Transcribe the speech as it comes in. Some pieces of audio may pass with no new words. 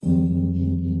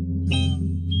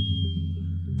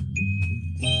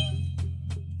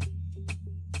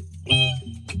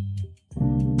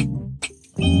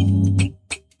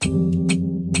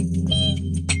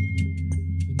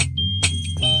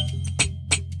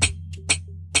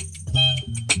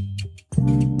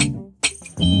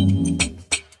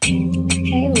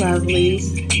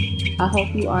lovelies. I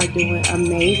hope you are doing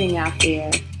amazing out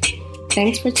there.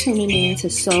 Thanks for tuning in to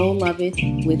Soul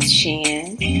Loveth with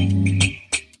Shan.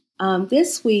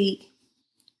 This week,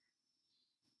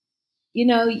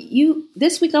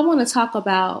 this week I want to talk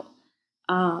about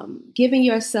giving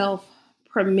yourself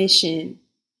permission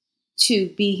to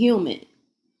be human.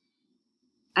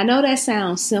 I know that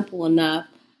sounds simple enough,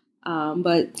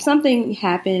 but something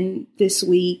happened this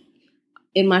week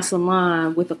in my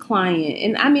salon with a client.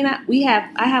 And I mean,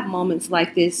 I have moments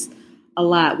like this a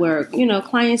lot where,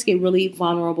 clients get really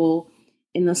vulnerable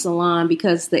in the salon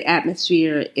because the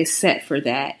atmosphere is set for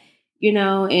that,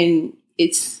 and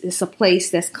it's a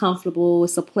place that's comfortable.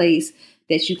 It's a place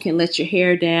that you can let your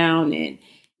hair down, and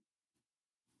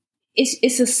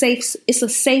it's a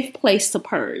safe place to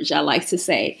purge, I like to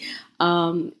say.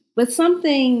 But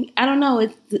something, I don't know,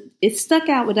 it stuck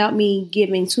out without me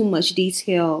giving too much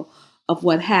detail of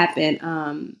what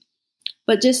happened.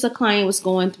 But just the client was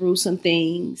going through some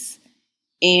things,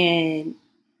 and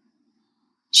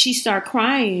she started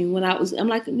crying I'm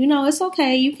like, it's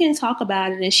okay. You can talk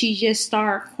about it. And she just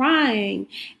started crying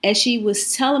as she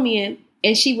was telling me it.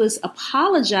 And she was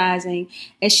apologizing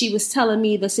as she was telling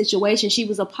me the situation. She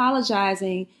was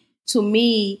apologizing to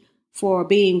me for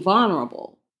being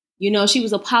vulnerable. She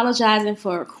was apologizing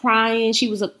for crying. She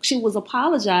was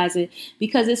apologizing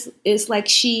because it's like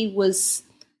she was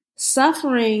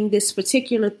suffering this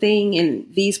particular thing and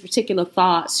these particular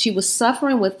thoughts. She was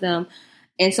suffering with them.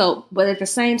 And so, but at the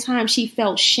same time, she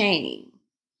felt shame.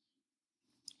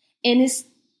 And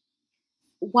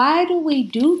why do we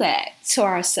do that to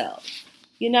ourselves?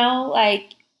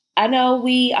 I know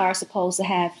we are supposed to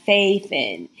have faith,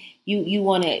 and you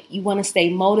want to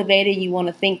stay motivated. You want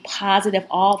to think positive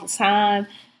all the time.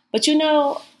 But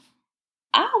I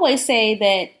always say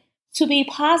that to be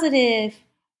positive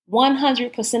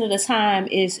 100% of the time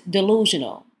is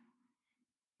delusional.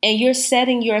 And you're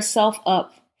setting yourself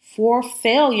up for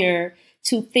failure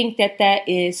to think that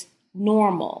is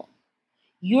normal.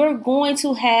 You're going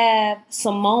to have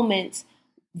some moments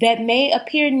that may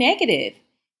appear negative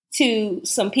to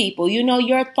some people.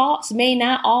 Your thoughts may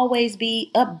not always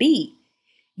be upbeat.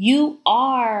 You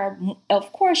are,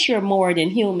 of course, you're more than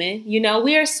human.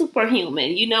 We are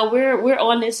superhuman. We're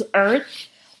on this earth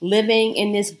living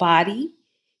in this body.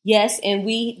 Yes, and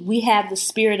we have the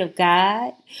Spirit of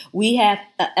God. We have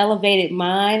an elevated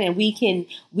mind, and we can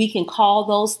call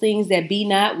those things that be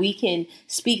not. We can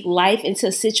speak life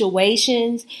into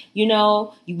situations.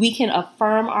 We can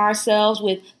affirm ourselves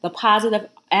with the positive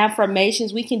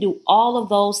affirmations. We can do all of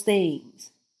those things.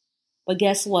 But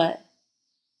guess what?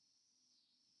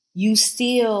 You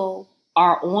still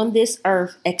are on this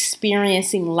earth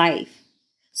experiencing life.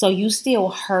 So you still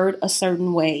hurt a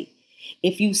certain way.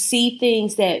 If you see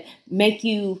things that make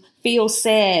you feel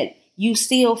sad, you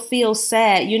still feel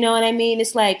sad. You know what I mean?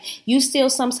 It's like you still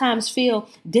sometimes feel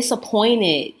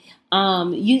disappointed.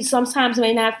 You sometimes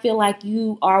may not feel like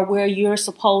you are where you're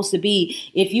supposed to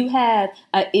be. If you have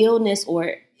an illness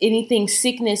or anything,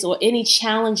 sickness or any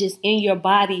challenges in your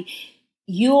body,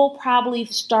 you'll probably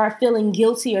start feeling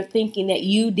guilty or thinking that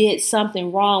you did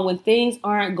something wrong when things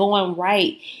aren't going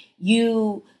right.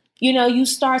 You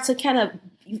start to kind of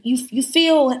you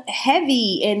feel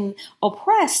heavy and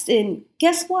oppressed. And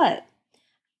guess what?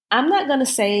 I'm not going to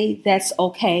say that's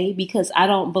okay because I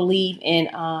don't believe in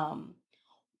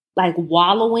like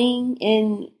wallowing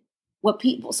in what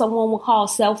someone would call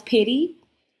self-pity.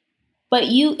 But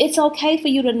it's okay for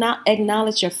you to not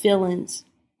acknowledge your feelings,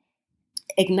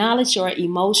 acknowledge your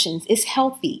emotions. It's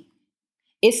healthy.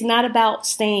 It's not about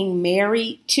staying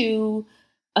married to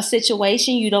a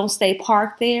situation. You don't stay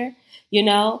parked there.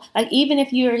 Like even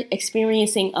if you're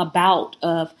experiencing a bout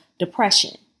of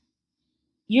depression,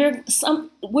 look at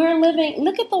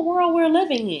the world we're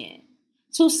living in.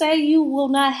 To say you will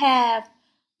not have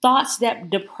thoughts that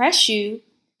depress you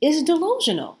is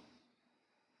delusional.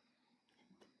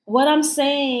 What I'm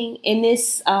saying in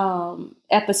this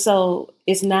episode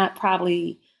is not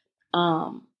probably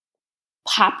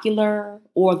popular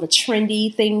or the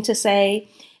trendy thing to say.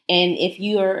 And if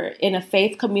you're in a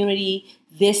faith community,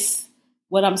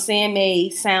 what I'm saying may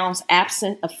sound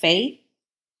absent of faith,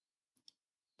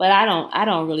 but I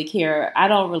don't really care. I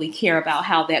don't really care about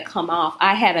how that come off.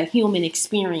 I had a human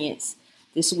experience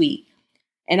this week,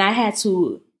 and I had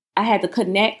to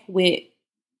connect with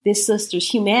this sister's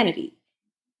humanity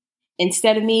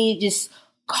instead of me just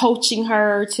coaching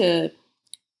her to,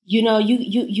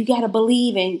 you got to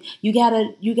believe and you got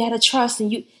to trust,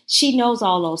 and she knows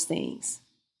all those things.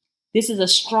 This is a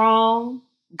strong,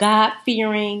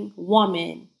 God-fearing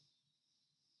woman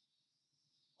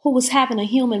who was having a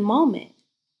human moment.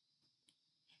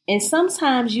 And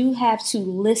sometimes you have to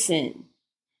listen.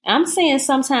 I'm saying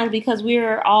sometimes because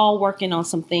we're all working on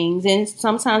some things, and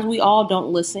sometimes we all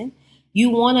don't listen.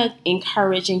 You want to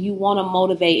encourage and you want to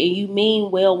motivate, and you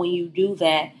mean well when you do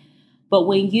that. But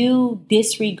when you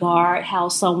disregard how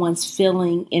someone's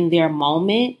feeling in their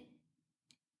moment,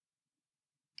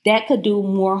 that could do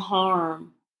more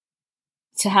harm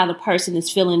to how the person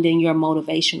is feeling than your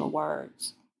motivational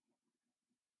words.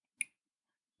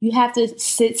 You have to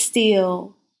sit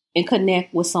still and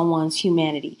connect with someone's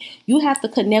humanity. You have to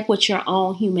connect with your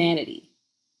own humanity.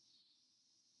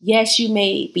 Yes, you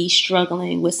may be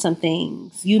struggling with some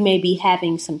things. You may be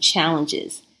having some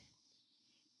challenges.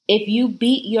 If you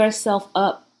beat yourself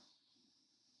up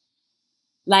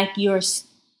like you're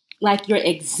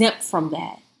exempt from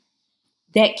that,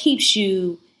 that keeps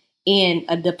you in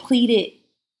a depleted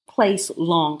place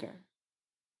longer.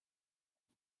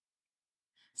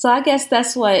 So I guess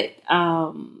that's what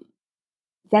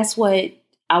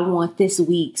I want this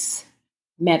week's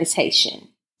meditation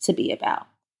to be about.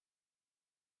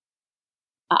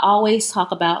 I always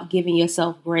talk about giving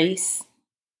yourself grace.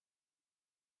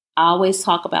 I always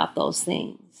talk about those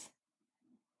things.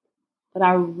 But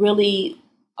I'm going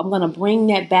to bring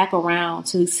that back around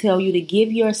to tell you to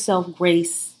give yourself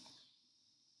grace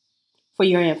for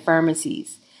your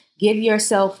infirmities. Give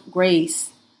yourself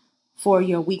grace for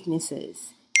your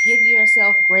weaknesses. Give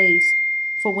yourself grace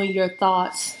for when your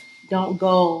thoughts don't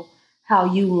go how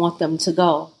you want them to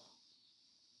go.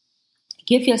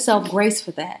 Give yourself grace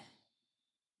for that.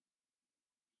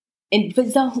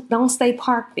 But don't stay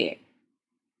parked there.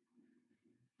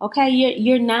 Okay,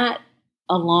 you're not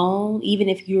alone, even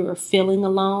if you're feeling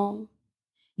alone.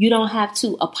 You don't have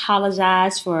to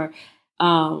apologize for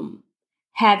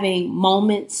having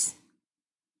moments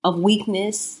of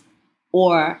weakness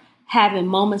or having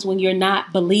moments when you're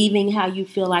not believing how you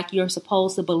feel like you're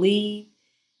supposed to believe.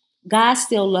 God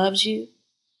still loves you.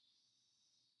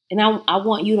 And I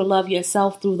want you to love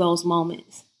yourself through those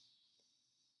moments.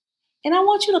 And I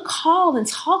want you to call and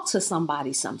talk to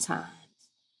somebody sometimes.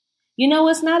 You know,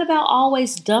 it's not about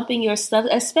always dumping your stuff,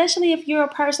 especially if you're a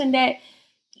person that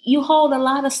you hold a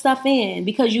lot of stuff in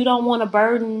because you don't want to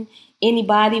burden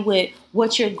anybody with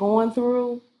what you're going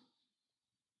through.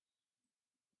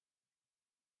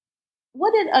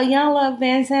 What did Iyanla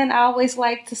Vanzant always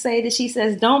like to say? That she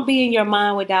says, don't be in your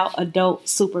mind without adult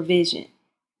supervision.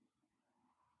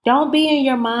 Don't be in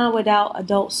your mind without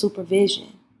adult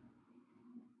supervision.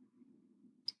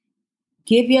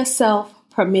 Give yourself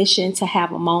permission to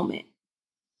have a moment.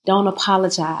 Don't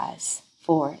apologize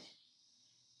for it.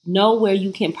 Know where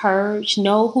you can purge.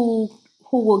 Know who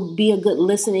will be a good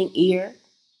listening ear.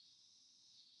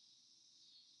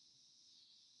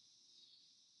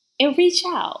 And reach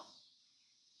out.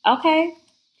 Okay?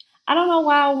 I don't know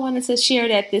why I wanted to share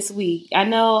that this week. I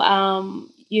know,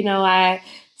 I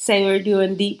say we're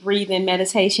doing deep breathing,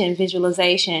 meditation,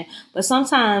 visualization, but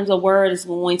sometimes a word is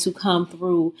going to come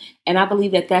through. And I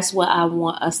believe that that's what I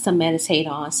want us to meditate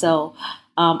on. So,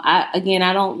 I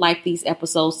don't like these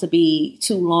episodes to be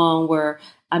too long where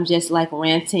I'm just like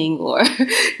ranting or,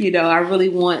 I really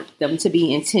want them to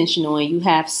be intentional and you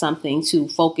have something to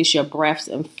focus your breath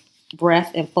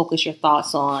and focus your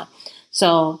thoughts on.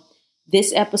 So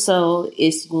this episode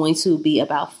is going to be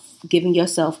about giving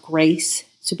yourself grace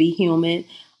to be human.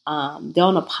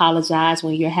 Don't apologize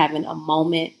when you're having a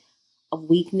moment of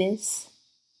weakness.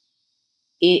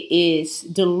 It is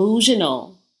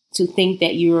delusional to think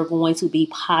that you're going to be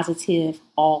positive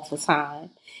all the time.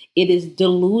 It is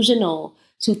delusional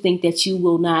to think that you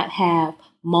will not have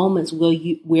moments where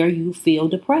you feel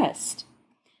depressed.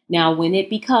 Now, when it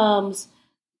becomes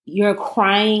you're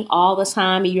crying all the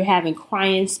time and you're having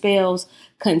crying spells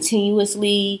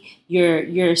continuously,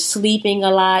 you're sleeping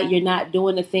a lot, you're not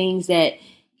doing the things that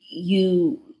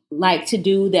you like to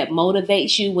do that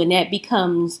motivates you, when that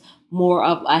becomes more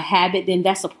of a habit, then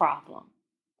that's a problem.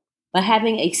 But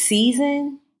having a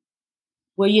season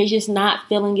where you're just not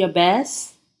feeling your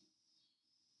best,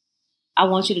 I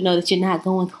want you to know that you're not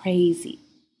going crazy.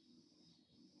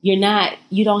 You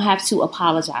don't have to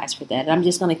apologize for that. I'm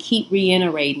just going to keep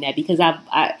reiterating that because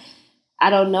I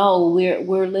don't know.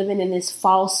 We're living in this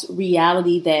false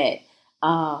reality that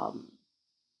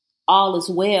all is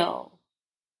well,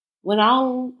 when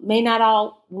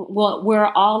where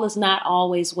all is not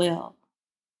always well.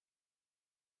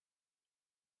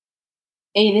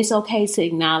 And it's okay to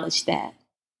acknowledge that.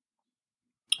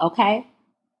 Okay?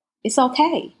 It's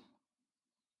okay.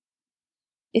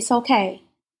 It's okay.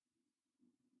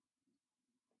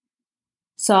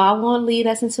 So I want to lead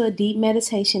us into a deep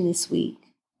meditation this week.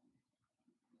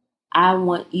 I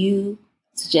want you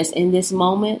to just in this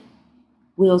moment,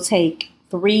 we'll take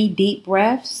 3 deep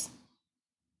breaths.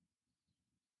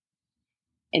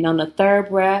 And on the third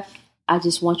breath, I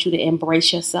just want you to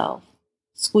embrace yourself.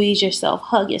 Squeeze yourself,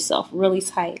 hug yourself really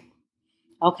tight.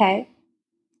 Okay?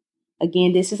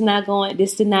 Again, this did not go in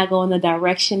the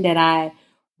direction that I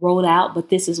wrote out, but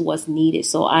this is what's needed.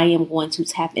 So I am going to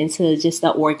tap into just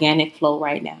the organic flow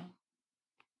right now.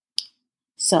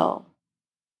 So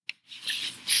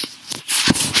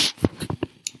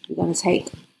we're going to take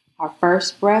our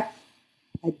first breath,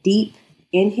 a deep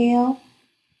inhale.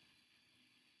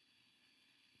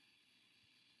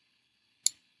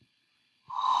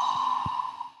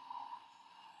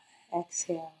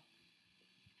 Exhale.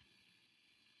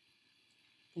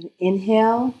 And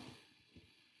inhale.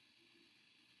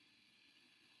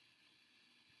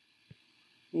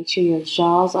 Make sure your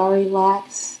jaws are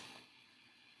relaxed.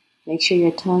 Make sure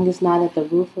your tongue is not at the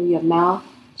roof of your mouth,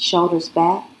 shoulders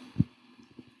back.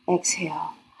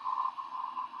 Exhale.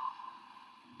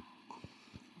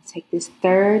 Take this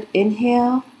third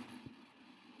inhale.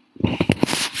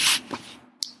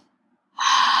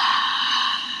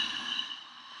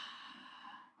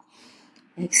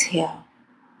 Exhale.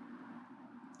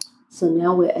 So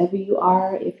now wherever you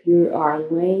are, if you are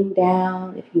laying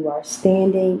down, if you are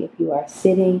standing, if you are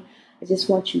sitting, I just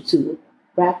want you to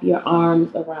wrap your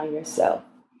arms around yourself.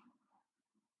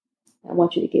 I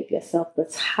want you to give yourself the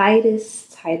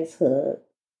tightest hug.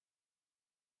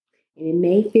 And it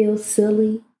may feel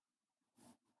silly.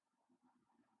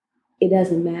 It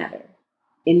doesn't matter.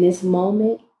 In this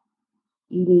moment,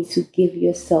 you need to give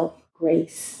yourself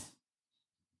grace.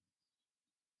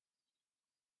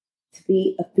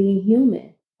 Of being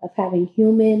human, of having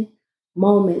human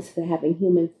moments, of having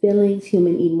human feelings,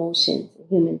 human emotions,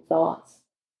 human thoughts.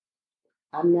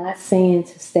 I'm not saying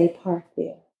to stay parked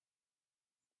there,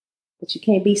 but you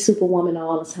can't be Superwoman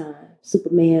all the time,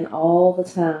 Superman all the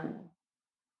time.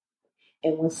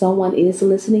 And when someone is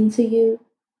listening to you,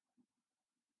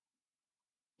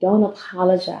 don't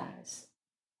apologize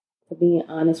for being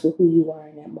honest with who you are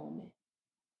in that moment.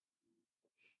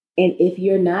 And if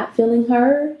you're not feeling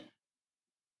heard,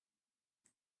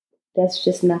 that's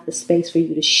just not the space for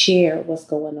you to share what's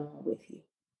going on with you.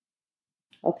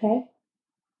 Okay?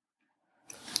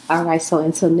 All right, so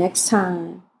until next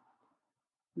time,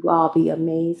 you all be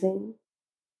amazing.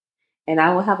 And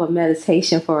I will have a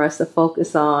meditation for us to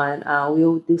focus on.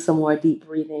 We'll do some more deep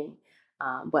breathing.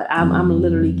 But I'm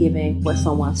literally giving what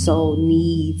someone's soul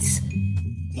needs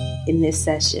in this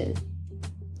session.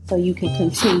 So you can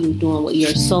continue doing what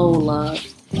your soul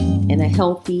loves in a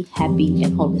healthy, happy,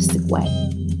 and holistic way.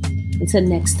 Until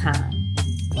next time,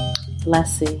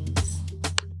 blessings.